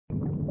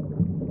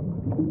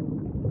Hi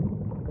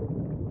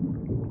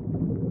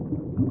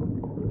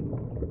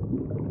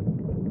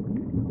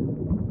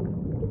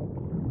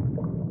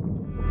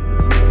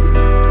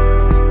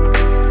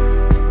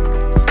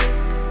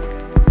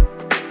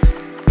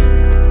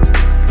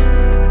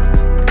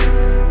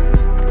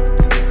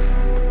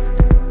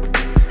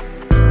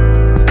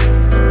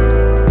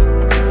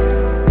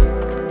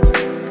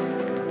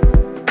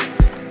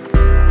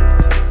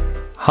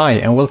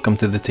and welcome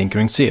to the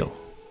Tinkering Seal.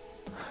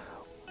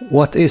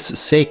 What is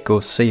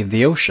Seiko Save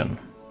the Ocean?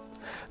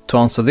 To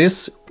answer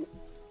this,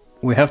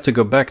 we have to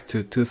go back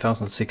to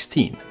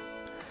 2016.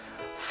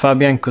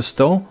 Fabien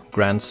Cousteau,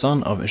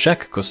 grandson of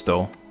Jacques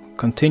Cousteau,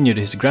 continued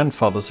his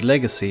grandfather's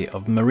legacy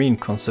of marine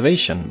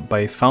conservation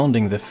by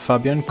founding the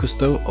Fabien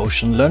Cousteau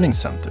Ocean Learning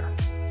Center.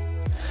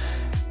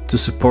 To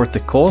support the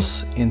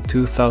cause, in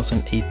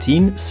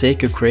 2018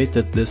 Seiko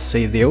created the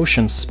Save the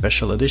Ocean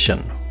special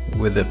edition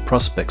with the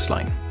Prospects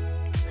line,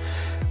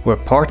 where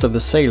part of the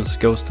sales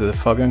goes to the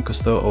Fabien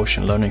Cousteau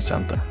Ocean Learning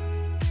Center.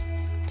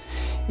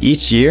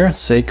 Each year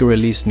Seiko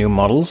releases new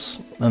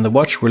models, and the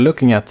watch we're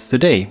looking at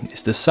today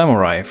is the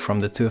Samurai from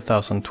the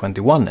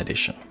 2021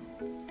 edition.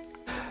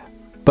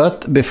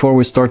 But before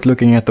we start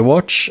looking at the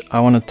watch, I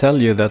want to tell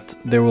you that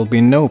there will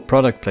be no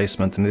product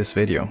placement in this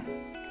video.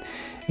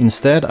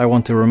 Instead, I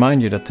want to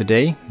remind you that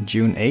today,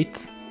 June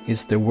 8th,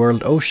 is the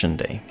World Ocean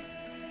Day.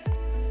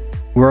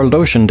 World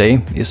Ocean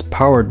Day is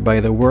powered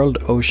by the World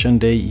Ocean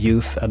Day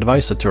Youth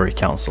Advisory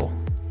Council.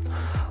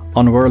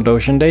 On World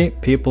Ocean Day,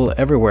 people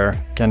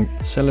everywhere can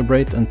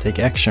celebrate and take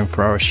action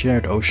for our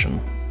shared ocean.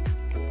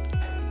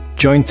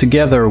 Join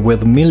together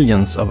with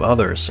millions of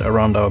others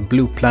around our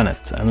blue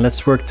planet, and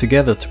let's work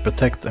together to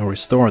protect and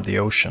restore the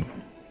ocean.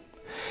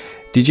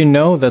 Did you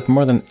know that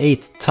more than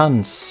 8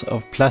 tons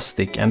of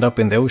plastic end up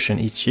in the ocean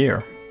each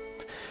year?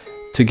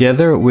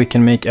 Together we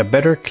can make a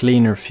better,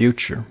 cleaner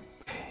future.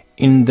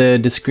 In the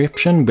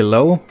description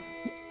below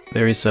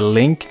there is a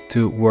link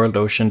to World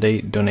Ocean Day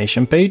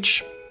donation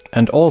page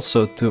and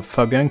also to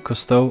Fabien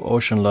Cousteau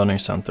Ocean Learning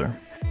Center.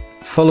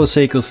 Follow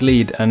Seiko's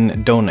lead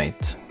and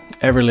donate.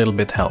 Every little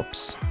bit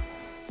helps.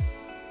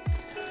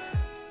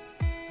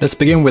 Let's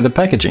begin with the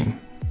packaging.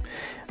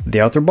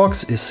 The outer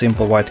box is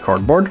simple white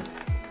cardboard.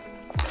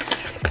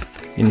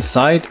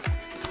 Inside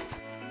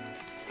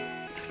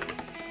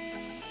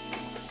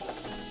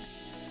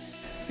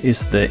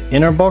is the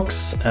inner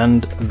box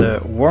and the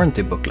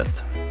warranty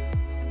booklet.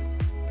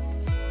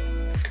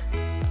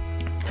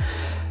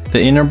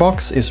 The inner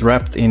box is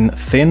wrapped in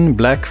thin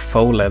black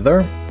faux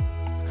leather.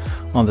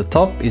 On the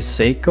top is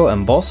Seiko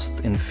embossed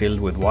and filled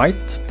with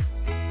white.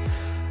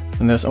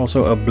 And there's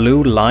also a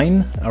blue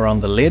line around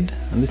the lid,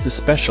 and this is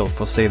special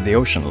for Save the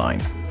Ocean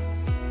line.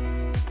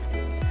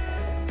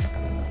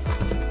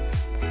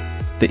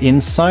 The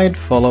inside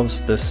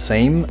follows the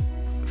same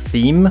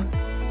theme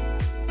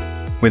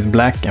with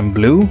black and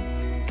blue,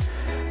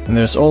 and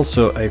there's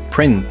also a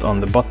print on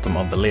the bottom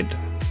of the lid.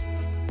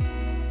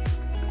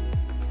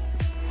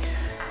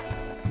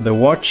 The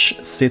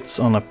watch sits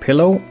on a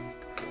pillow,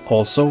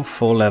 also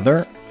faux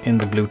leather, in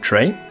the blue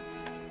tray,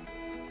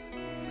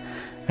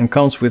 and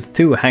comes with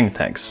 2 hang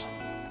tags.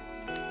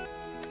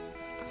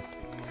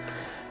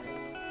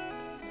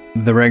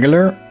 The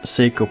regular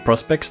Seiko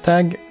Prospects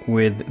tag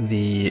with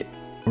the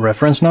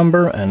reference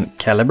number and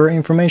caliber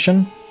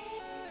information,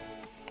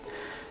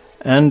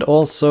 and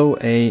also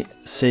a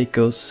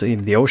Seiko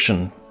Save the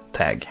Ocean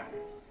tag.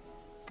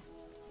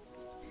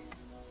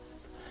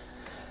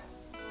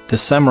 The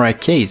Samurai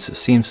case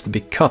seems to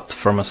be cut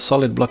from a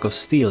solid block of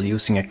steel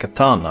using a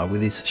katana with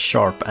these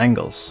sharp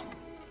angles.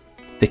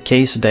 The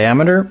case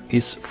diameter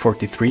is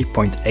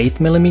 43.8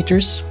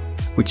 mm,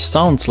 which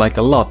sounds like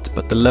a lot,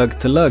 but the lug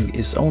to lug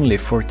is only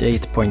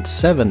 48.7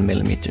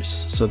 mm,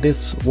 so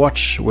this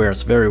watch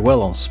wears very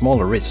well on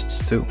smaller wrists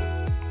too.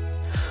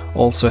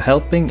 Also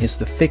helping is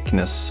the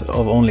thickness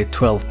of only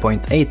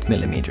 12.8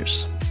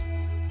 mm.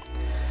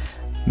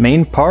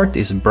 Main part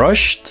is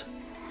brushed,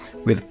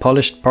 with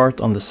polished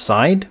part on the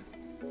side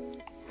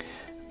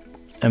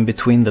and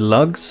between the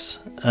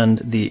lugs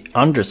and the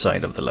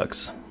underside of the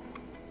lugs.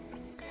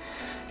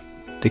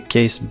 The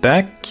case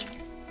back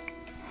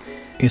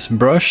is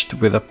brushed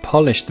with a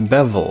polished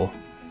bevel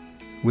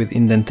with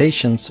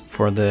indentations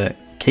for the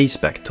case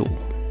back tool.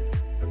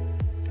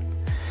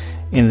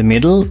 In the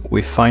middle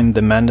we find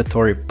the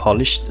mandatory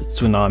polished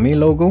tsunami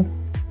logo.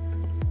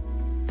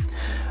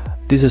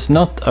 This is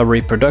not a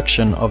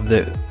reproduction of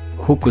the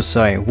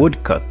Hokusai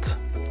woodcut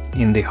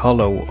in the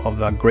hollow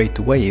of a great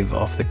wave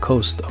off the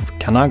coast of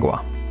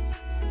Kanagawa.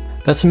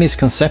 That's a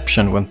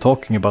misconception when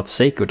talking about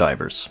Seiko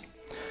divers.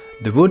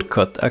 The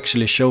woodcut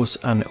actually shows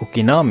an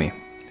okinami,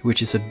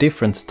 which is a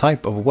different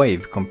type of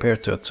wave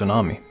compared to a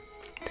tsunami.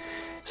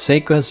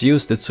 Seiko has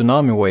used the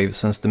tsunami wave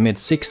since the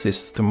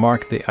mid-60s to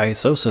mark the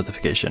ISO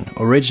certification,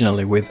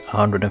 originally with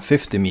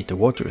 150 meter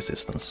water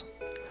resistance.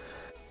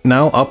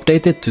 Now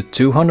updated to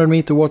 200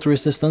 meter water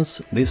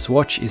resistance, this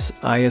watch is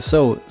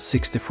ISO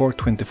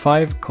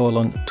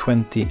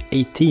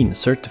 6425:2018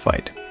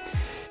 certified.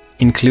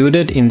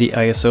 Included in the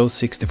ISO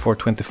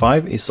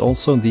 6425 is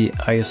also the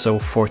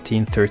ISO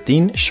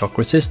 1413 shock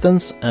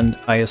resistance and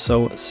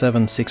ISO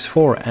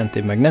 764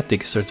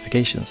 anti-magnetic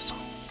certifications.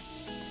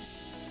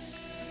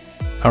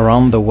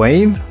 Around the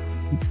wave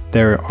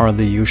there are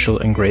the usual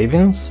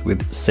engravings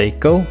with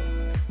Seiko,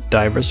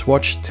 Diver's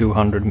Watch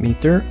 200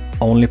 meter,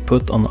 only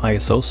put on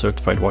ISO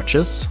certified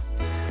watches,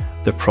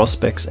 the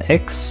Prospex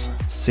X,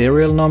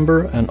 serial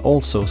number and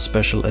also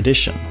special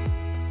edition.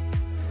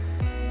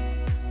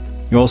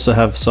 You also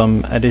have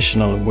some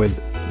additional with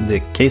the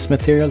case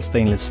material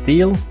stainless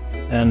steel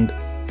and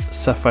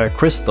sapphire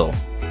crystal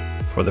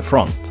for the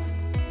front.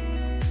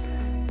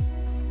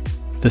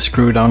 The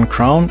screw down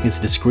crown is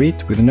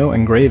discreet with no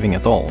engraving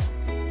at all.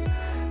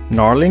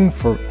 Knurling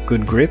for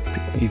good grip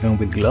even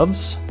with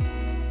gloves.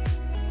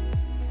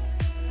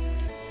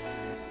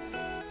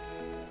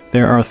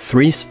 There are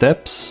 3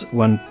 steps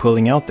when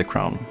pulling out the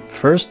crown.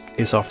 First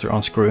is after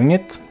unscrewing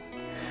it.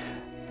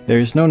 There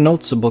is no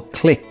noticeable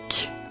click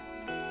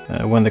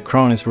when the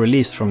crown is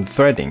released from the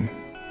threading.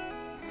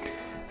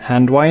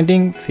 Hand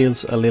winding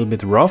feels a little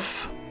bit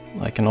rough.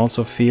 I can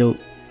also feel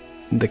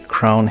the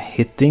crown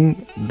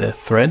hitting the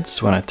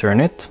threads when I turn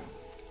it.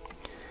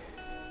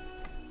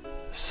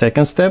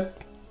 Second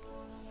step.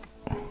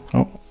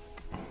 Oh,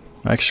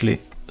 I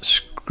actually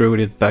screwed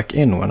it back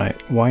in when I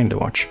wind the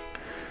watch.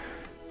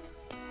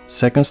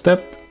 Second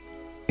step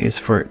is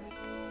for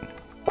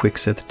quick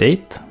set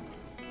date.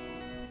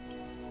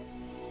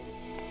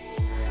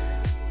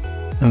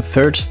 And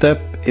third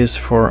step is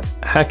for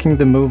hacking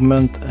the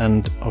movement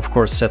and of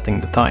course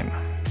setting the time.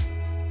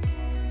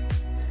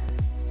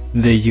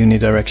 The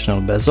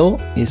unidirectional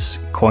bezel is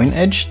coin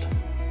edged.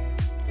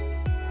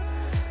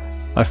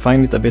 I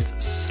find it a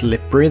bit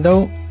slippery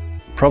though,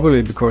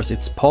 probably because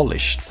it's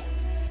polished.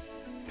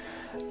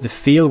 The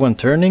feel when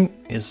turning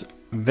is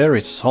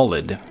very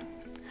solid.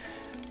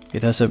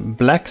 It has a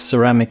black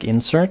ceramic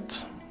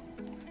insert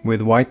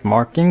with white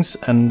markings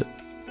and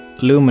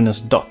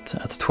luminous dot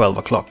at 12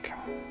 o'clock.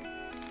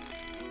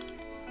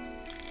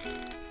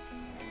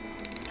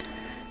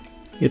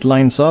 It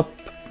lines up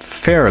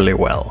fairly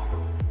well.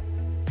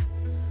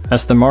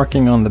 As the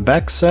marking on the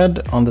back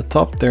said, on the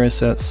top there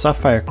is a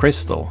sapphire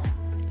crystal,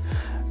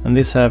 and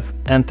these have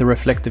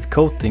anti-reflective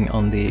coating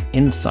on the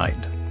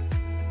inside.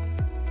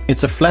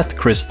 It's a flat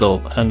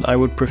crystal and I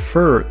would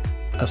prefer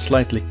a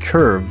slightly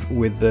curve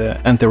with the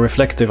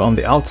anti-reflective on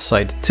the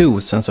outside too,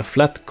 since a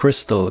flat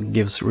crystal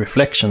gives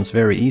reflections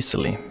very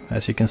easily,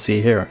 as you can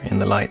see here in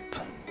the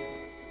light.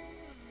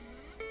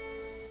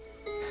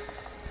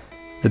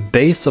 The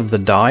base of the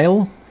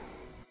dial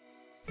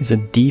is a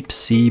deep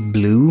sea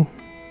blue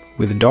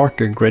with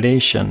darker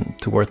gradation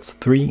towards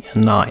 3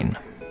 and 9.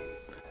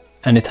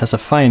 And it has a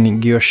fine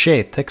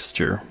guilloche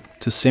texture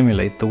to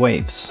simulate the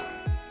waves.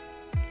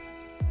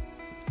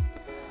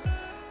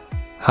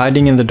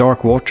 Hiding in the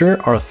dark water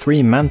are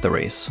 3 manta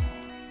rays.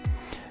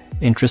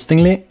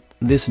 Interestingly,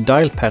 this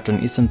dial pattern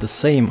isn't the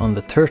same on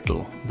the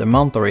turtle. The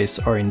manta rays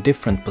are in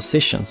different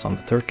positions on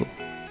the turtle.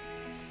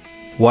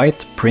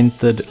 White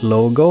printed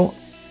logo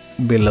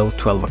below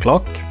 12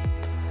 o'clock,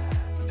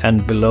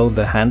 and below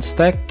the hand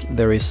stack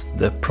there is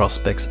the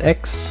Prospex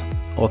X,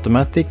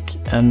 automatic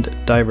and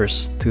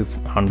Diver's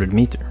 200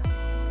 meter.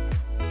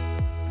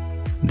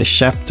 The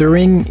chapter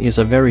ring is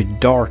a very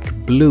dark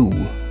blue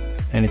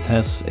and it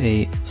has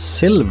a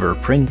silver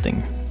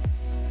printing.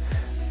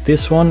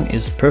 This one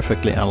is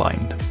perfectly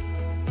aligned.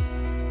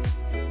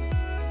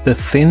 The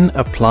thin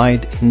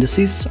applied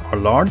indices are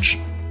large,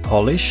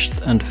 polished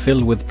and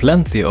filled with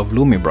plenty of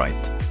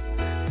Lumibright.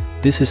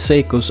 This is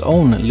Seiko's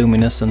own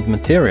luminescent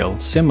material,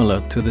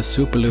 similar to the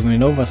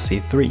Superluminova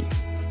C3.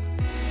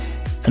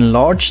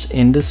 Enlarged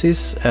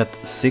indices at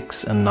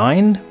 6 and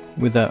 9,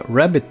 with a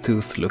rabbit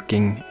tooth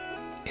looking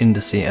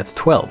indice at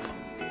 12.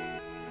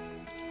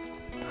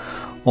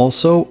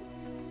 Also,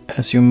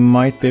 as you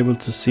might be able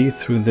to see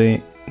through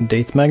the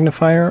date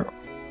magnifier,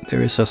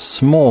 there is a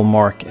small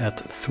mark at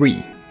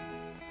 3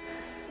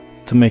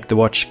 to make the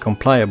watch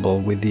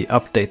compliable with the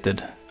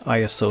updated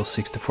ISO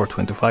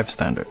 6425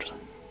 standard.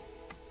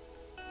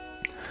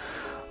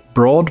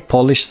 Broad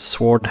polished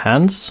sword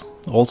hands,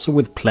 also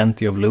with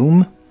plenty of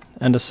lume,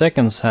 and a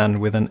seconds hand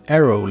with an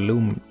arrow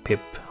lume pip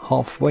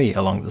halfway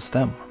along the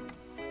stem.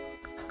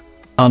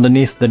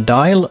 Underneath the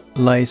dial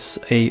lies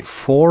a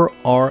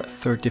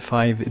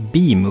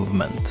 4R35B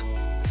movement.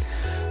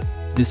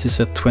 This is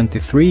a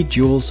 23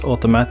 joules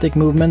automatic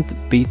movement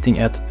beating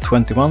at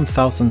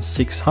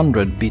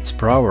 21,600 beats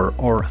per hour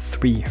or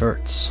 3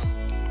 Hz.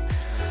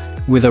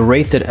 With a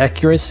rated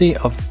accuracy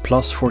of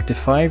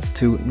 +45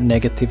 to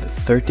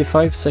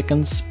 -35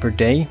 seconds per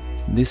day,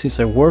 this is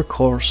a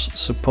workhorse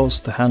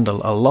supposed to handle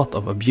a lot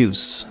of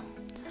abuse,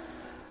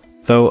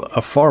 though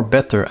a far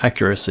better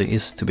accuracy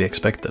is to be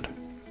expected.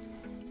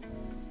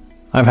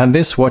 I've had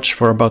this watch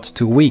for about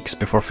 2 weeks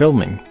before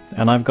filming,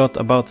 and I've got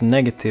about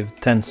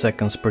 -10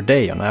 seconds per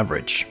day on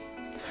average.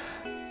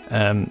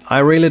 I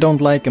really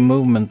don't like a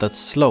movement that's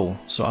slow,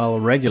 so I'll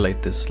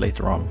regulate this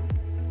later on.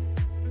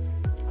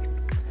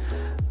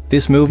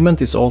 This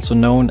movement is also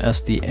known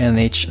as the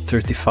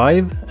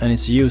NH35 and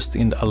is used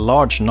in a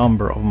large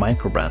number of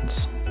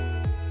microbrands.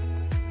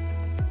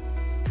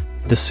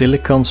 The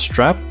silicone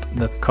strap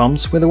that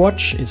comes with the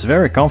watch is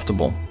very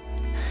comfortable.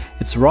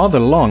 It's rather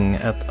long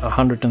at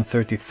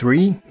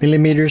 133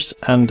 mm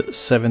and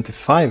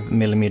 75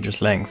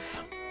 mm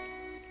length,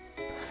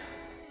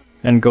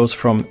 and goes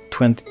from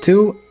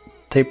 22,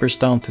 tapers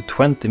down to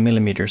 20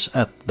 mm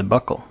at the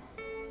buckle.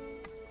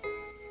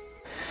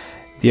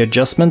 The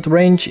adjustment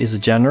range is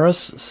generous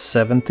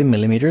 70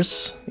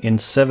 mm in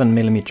 7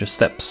 mm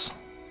steps.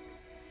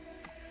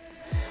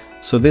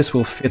 So this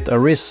will fit a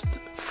wrist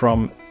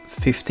from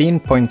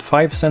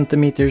 15.5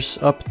 centimeters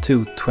up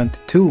to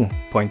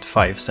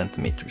 22.5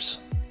 centimeters.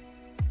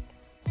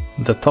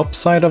 The top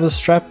side of the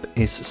strap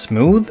is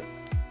smooth,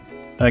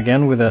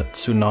 again with a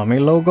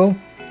tsunami logo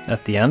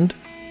at the end.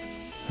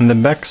 And the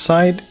back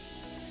side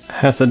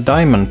has a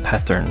diamond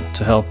pattern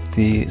to help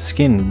the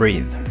skin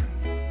breathe.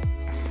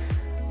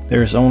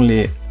 There is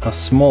only a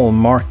small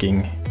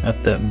marking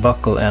at the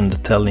buckle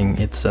end telling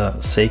it's a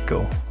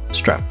Seiko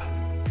strap.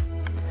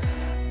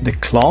 The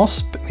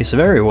clasp is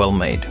very well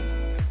made.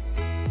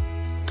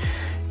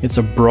 It's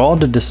a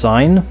broad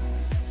design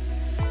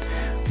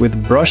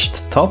with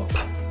brushed top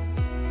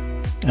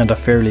and a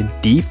fairly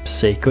deep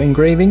Seiko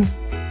engraving,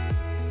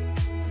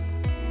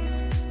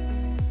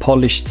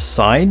 polished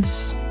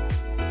sides,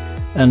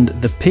 and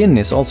the pin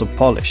is also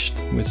polished,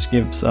 which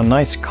gives a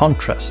nice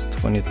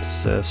contrast when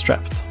it's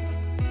strapped.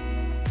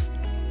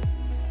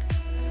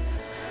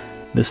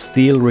 The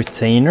steel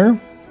retainer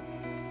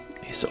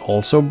is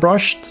also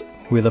brushed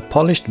with a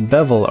polished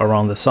bevel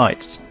around the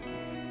sides.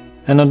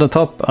 And on the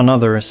top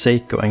another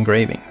Seiko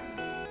engraving.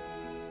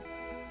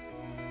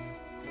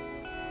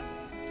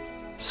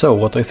 So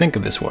what do I think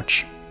of this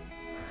watch?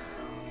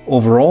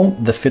 Overall,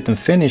 the fit and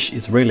finish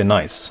is really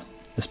nice,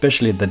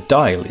 especially the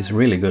dial is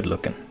really good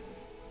looking.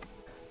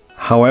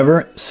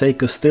 However,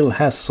 Seiko still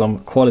has some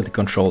quality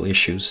control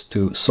issues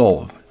to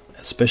solve,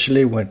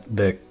 especially with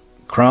the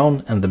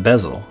crown and the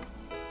bezel.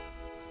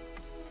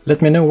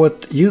 Let me know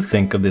what you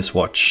think of this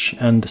watch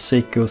and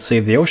Seiko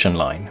Save the Ocean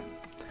line.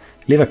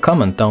 Leave a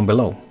comment down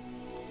below.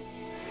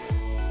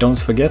 Don't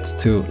forget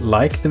to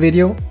like the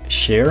video,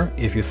 share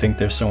if you think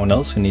there's someone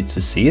else who needs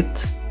to see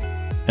it,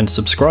 and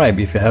subscribe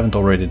if you haven't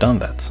already done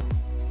that.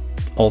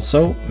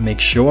 Also,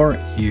 make sure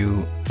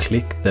you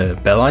click the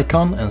bell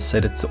icon and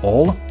set it to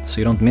all so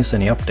you don't miss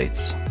any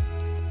updates.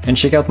 And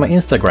check out my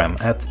Instagram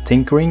at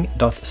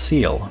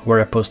tinkering.seal, where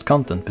I post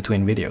content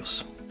between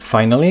videos.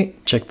 Finally,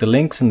 check the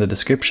links in the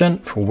description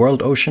for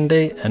World Ocean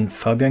Day and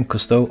Fabien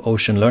Cousteau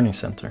Ocean Learning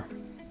Center.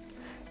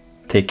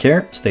 Take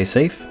care, stay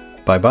safe,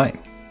 bye bye.